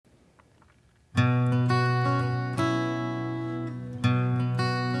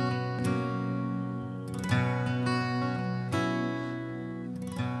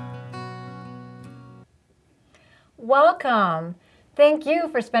Welcome. Thank you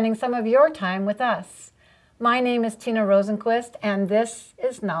for spending some of your time with us. My name is Tina Rosenquist, and this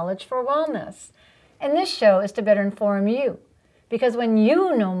is Knowledge for Wellness. And this show is to better inform you, because when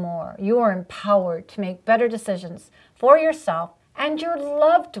you know more, you are empowered to make better decisions for yourself and your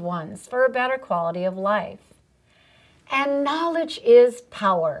loved ones for a better quality of life. And knowledge is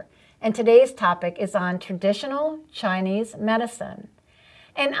power. And today's topic is on traditional Chinese medicine.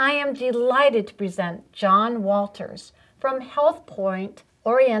 And I am delighted to present John Walters from HealthPoint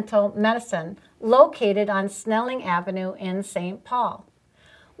Oriental Medicine, located on Snelling Avenue in St. Paul.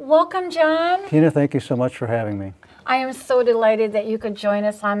 Welcome, John. Tina, thank you so much for having me. I am so delighted that you could join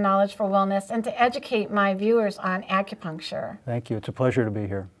us on Knowledge for Wellness and to educate my viewers on acupuncture. Thank you. It's a pleasure to be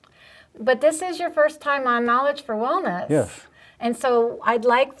here. But this is your first time on Knowledge for Wellness. Yes. And so I'd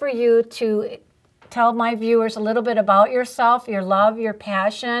like for you to tell my viewers a little bit about yourself, your love, your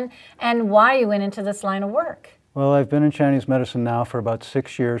passion, and why you went into this line of work. Well, I've been in Chinese medicine now for about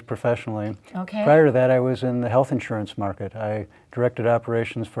 6 years professionally. Okay. Prior to that, I was in the health insurance market. I directed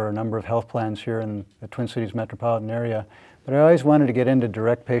operations for a number of health plans here in the Twin Cities metropolitan area. But I always wanted to get into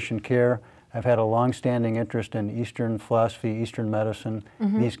direct patient care. I've had a long-standing interest in Eastern philosophy, Eastern medicine,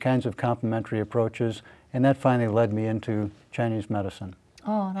 these kinds of complementary approaches, and that finally led me into Chinese medicine.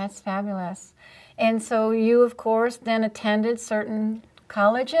 Oh, that's fabulous. And so you, of course, then attended certain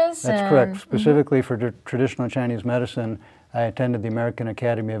colleges? That's correct. Specifically for traditional Chinese medicine, I attended the American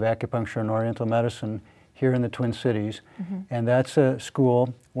Academy of Acupuncture and Oriental Medicine here in the Twin Cities. And that's a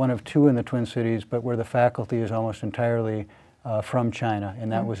school, one of two in the Twin Cities, but where the faculty is almost entirely from China,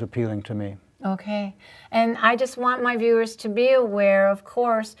 and that was appealing to me. Okay. And I just want my viewers to be aware, of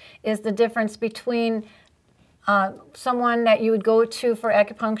course, is the difference between someone that you would go to for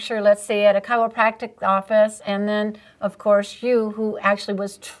acupuncture, let's say at a chiropractic office, and then, of course, you who actually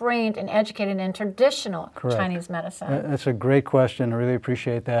was trained and educated in traditional Chinese medicine. That's a great question. I really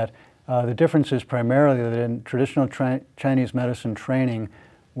appreciate that. The difference is primarily that in traditional Chinese medicine training,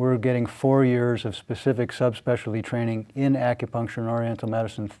 we're getting 4 years of specific subspecialty training in acupuncture and Oriental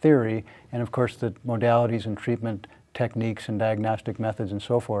medicine theory, and of course the modalities and treatment techniques and diagnostic methods and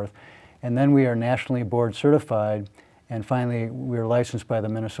so forth. And then we are nationally board certified, and finally we are licensed by the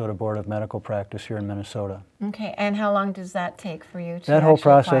Minnesota Board of Medical Practice here in Minnesota. Okay, and how long does that take for you to That whole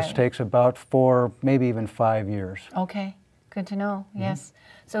process acquire? takes about 4, maybe even 5 years. Okay, good to know, yes.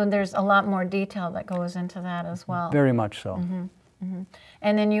 So there's a lot more detail that goes into that as well. Very much so.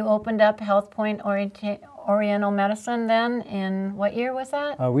 And then you opened up HealthPoint Oriental Medicine then in, what year was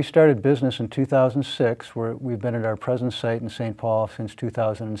that? We started business in 2006. We've been at our present site in St. Paul since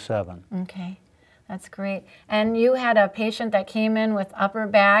 2007. Okay, that's great. And you had a patient that came in with upper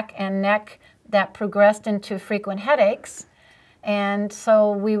back and neck that progressed into frequent headaches. And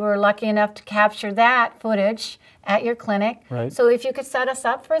so we were lucky enough to capture that footage at your clinic. Right. So if you could set us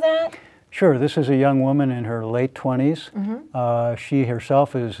up for that. Sure. This is a young woman in her late 20s. She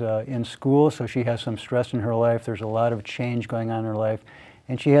herself is in school, so she has some stress in her life. There's a lot of change going on in her life.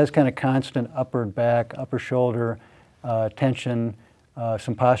 And she has kind of constant upper back, upper shoulder tension,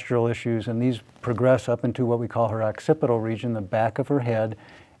 some postural issues, and these progress up into what we call her occipital region, the back of her head,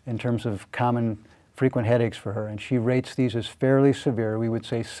 in terms of common frequent headaches for her. And she rates these as fairly severe. We would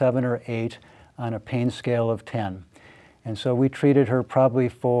say 7 or 8 on a pain scale of 10. And so we treated her probably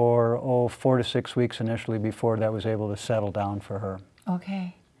for 4 to 6 weeks initially before that was able to settle down for her.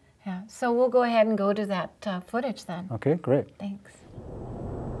 Okay, yeah. So we'll go ahead and go to that footage then. Okay, great. Thanks.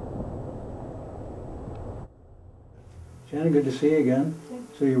 Shannon, good to see you again.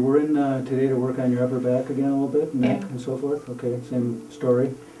 So you were in today to work on your upper back again a little bit, neck and so forth? Okay, same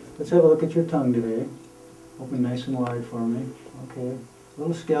story. Let's have a look at your tongue today. Open nice and wide for me. Okay, a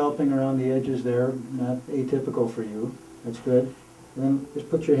little scalloping around the edges there, not atypical for you. That's good. And then just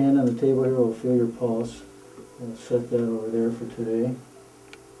put your hand on the table here. We'll feel your pulse. We'll set that over there for today.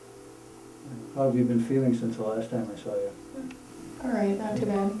 How have you been feeling since the last time I saw you? All right, not too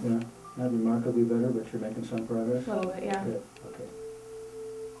bad. Yeah, not remarkably better, but you're making some progress? A little bit, yeah. Good, okay.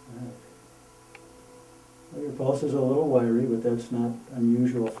 All right. Well, your pulse is a little wiry, but that's not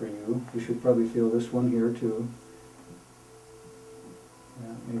unusual for you. You should probably feel this one here too.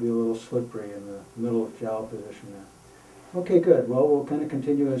 Yeah, maybe a little slippery in the middle jowl position there. Okay, good. Well, we'll kind of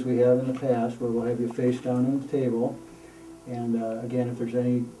continue as we have in the past, where we'll have you face down on the table. And again, if there's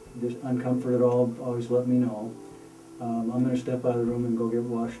any discomfort at all, always let me know. I'm going to step out of the room and go get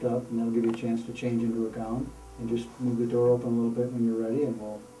washed up, and that'll give you a chance to change into a gown. And just move the door open a little bit when you're ready, and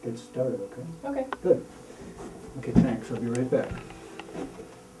we'll get started, okay? Okay. Good. Okay, thanks. I'll be right back.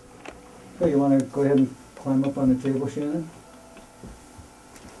 So you want to go ahead and climb up on the table, Shannon?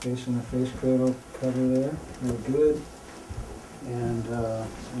 Facing the face cradle cover there, real good. And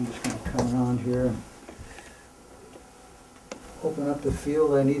I'm just going to come around here and open up the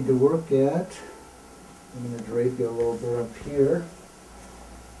field I need to work at. I'm going to drape you a little bit up here.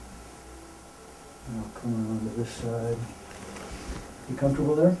 And I'll come around to this side. You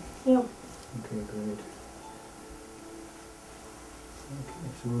comfortable there? Yep. Okay, great. Okay,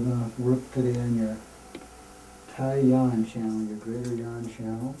 so we're going to work today on your Tai Yan channel, your greater Yan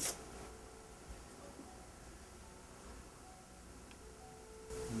channel.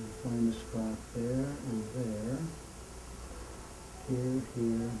 Find a spot there and there. Here,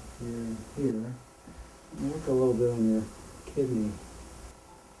 here, here, and here. And work a little bit on your kidney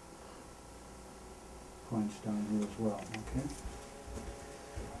points down here as well, okay?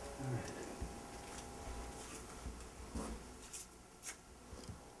 All right.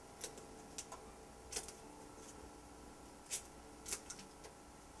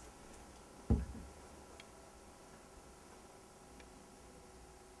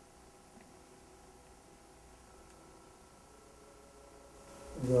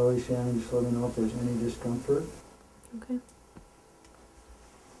 As always, Shannon, just let me know if there's any discomfort, Okay.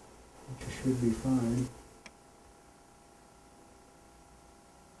 which you should be fine.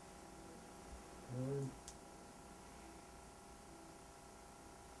 Good.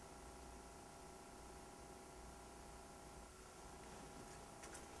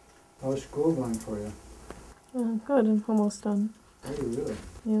 How's school going for you? Good. I'm almost done. Are you really?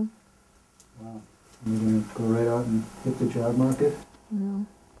 Yeah. Wow. You're going to go right out and hit the job market? Yeah.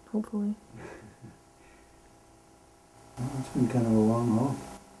 Hopefully. Well, it's been kind of a long haul.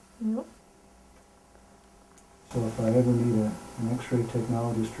 Yep. So if I ever need an X-ray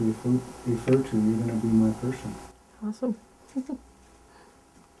technologist to refer to, you're going to be my person. Awesome.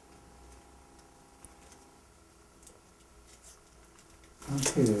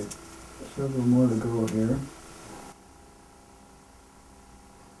 Okay, several more to go here.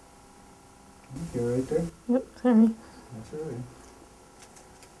 You're right there? Yep. Sorry. That's all right.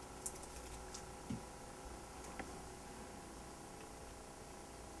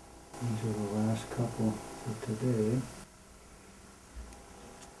 These are the last couple for today.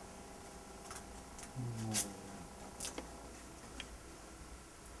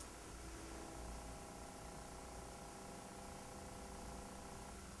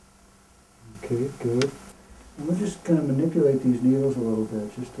 Okay, good. And we'll just kind of manipulate these needles a little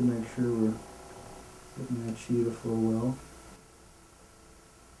bit just to make sure we're getting that chi to flow well.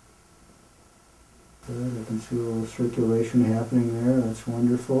 Good, I can see a little circulation happening there. That's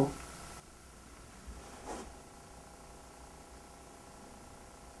wonderful.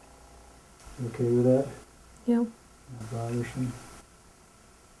 You okay with that? Yeah. Not bothersome?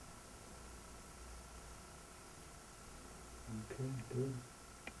 Okay, good.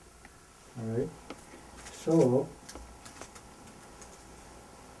 All right. So,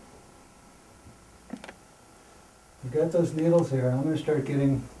 we've got those needles there. I'm going to start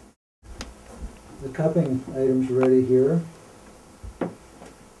getting the cupping items ready here,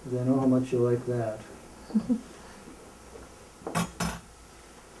 because I know how much you like that.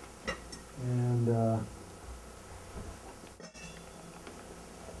 And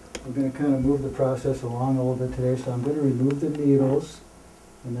we're going to kind of move the process along a little bit today, so I'm going to remove the needles,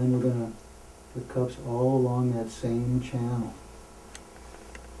 and then we're going to put cups all along that same channel.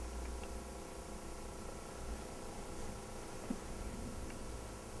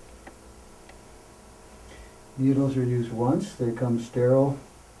 Needles are used once. They come sterile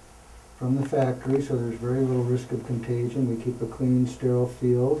from the factory, so there's very little risk of contagion. We keep a clean, sterile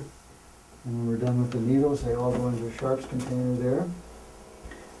field. And when we're done with the needles, they all go into a sharps container there.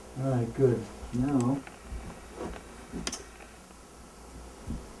 All right, good. Now,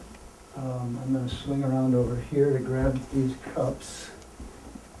 I'm going to swing around over here to grab these cups.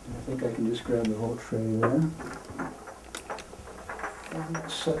 And I think I can just grab the whole tray there. And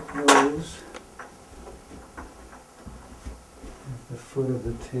set those at the foot of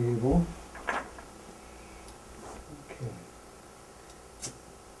the table. Okay.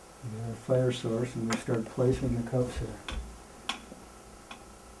 We got a fire source, and we start placing the cups here.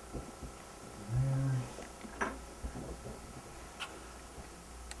 There.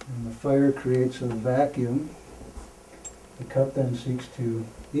 And the fire creates a vacuum. The cup then seeks to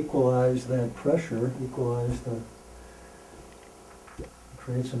equalize that pressure,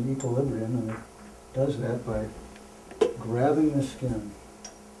 create some equilibrium, and it does that by grabbing the skin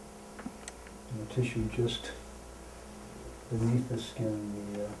and the tissue just beneath the skin,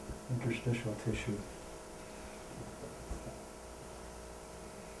 the interstitial tissue.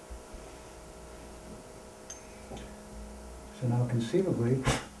 So now conceivably,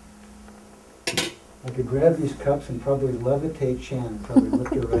 I could grab these cups and probably levitate Shannon, probably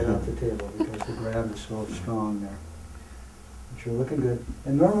lift her right off the table because the grab is so strong there. But you're looking good.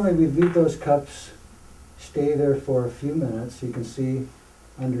 And normally we leave those cups stay there for a few minutes. You can see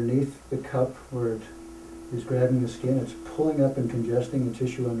underneath the cup where it is grabbing the skin, it's pulling up and congesting the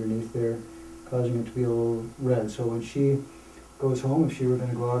tissue underneath there, causing it to be a little red. So when she goes home, if she were going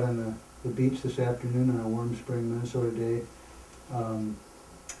to go out on the beach this afternoon on a warm spring Minnesota day,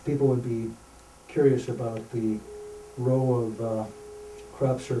 people would be curious about the row of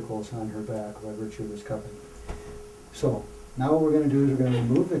crop circles on her back by virtue of this cupping. So now what we're going to do is we're going to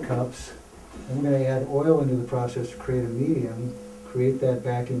remove the cups, and we're going to add oil into the process to create a medium, create that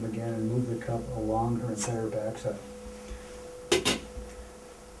vacuum again, and move the cup along her entire backside.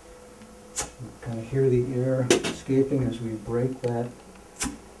 Kind of hear the air escaping as we break that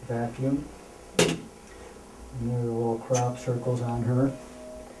vacuum. And there are little crop circles on her.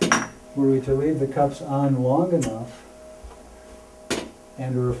 Were we to leave the cups on long enough,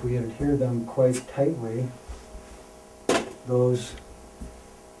 and or if we adhere them quite tightly, those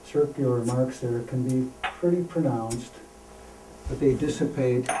circular marks there can be pretty pronounced, but they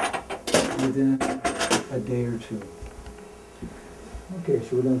dissipate within a day or two. Okay,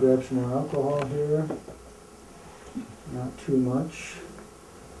 so we're going to grab some more alcohol here, not too much,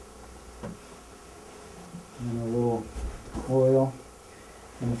 and a little oil.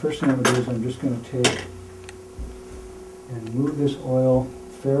 And the first thing I'm going to do is I'm just going to take and move this oil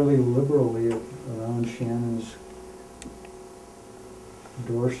fairly liberally around Shannon's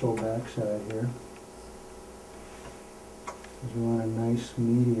dorsal backside here. Because we want a nice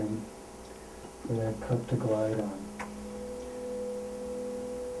medium for that cup to glide on.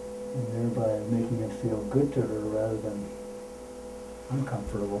 And thereby making it feel good to her rather than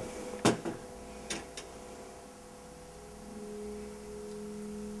uncomfortable.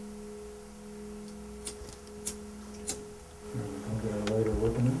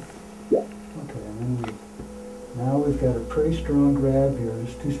 Now we've got a pretty strong grab here.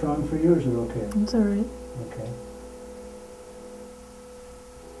 Is it too strong for you, or is it okay? It's all right. Okay.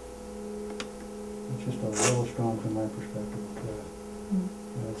 It's just a little strong from my perspective.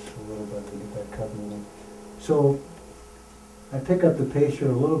 That's a little bit to get that cup moving. So I pick up the pace here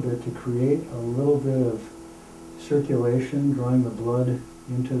a little bit to create a little bit of circulation, drawing the blood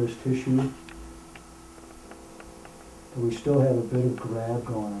into this tissue. But we still have a bit of grab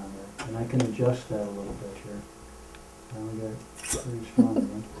going on there, and I can adjust that a little bit here. Now we got it pretty strong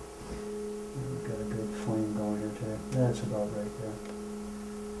again. We've got a good flame going here today. That's about right there.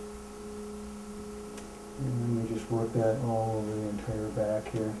 And then we just work that all over the entire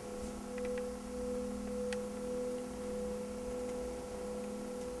back here.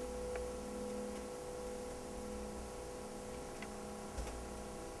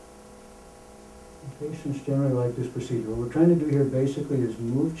 Patients generally like this procedure. What we're trying to do here basically is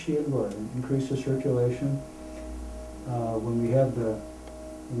move chi and blood and increase the circulation. When we have the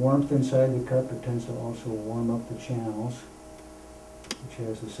warmth inside the cup, it tends to also warm up the channels, which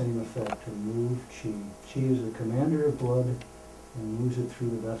has the same effect, to move chi. Chi is the commander of blood and moves it through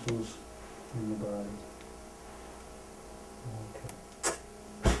the vessels in the body.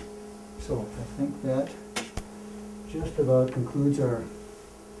 Okay. So I think that just about concludes our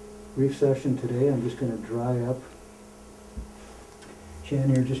brief session today. I'm just going to dry up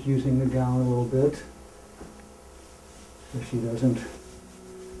Shan here, just using the gown a little bit so she doesn't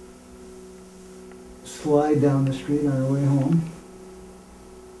slide down the street on her way home.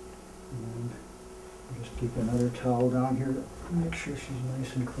 And I'll just keep another towel down here to make sure she's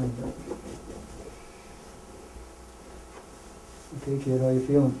nice and cleaned up. Okay, kid, how you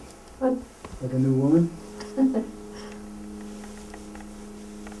feeling? Good. Like a new woman?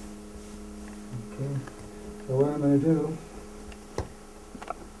 Okay, so what I'm going to do,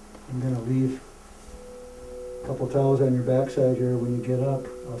 I'm going to leave a couple towels on your backside here. When you get up,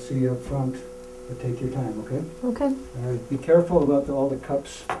 I'll see you up front, but take your time, okay? Okay. All right, be careful about all the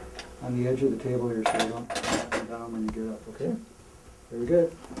cups on the edge of the table here so you don't knock them down when you get up, okay? Sure. Very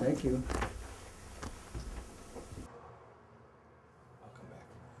good, thank you.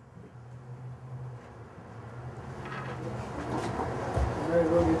 All right,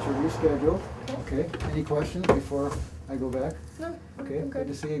 we'll get you rescheduled. Okay, any questions before I go back? No. Okay, I'm good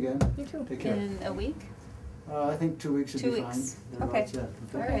to see you again. You too. Take care. In a week? I think 2 weeks would 2 be weeks. fine. Okay. Thereabouts,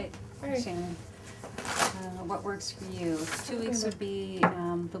 yeah. All right. All right. Shannon. What works for you? 2 weeks would be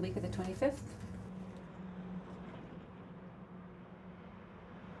the week of the 25th?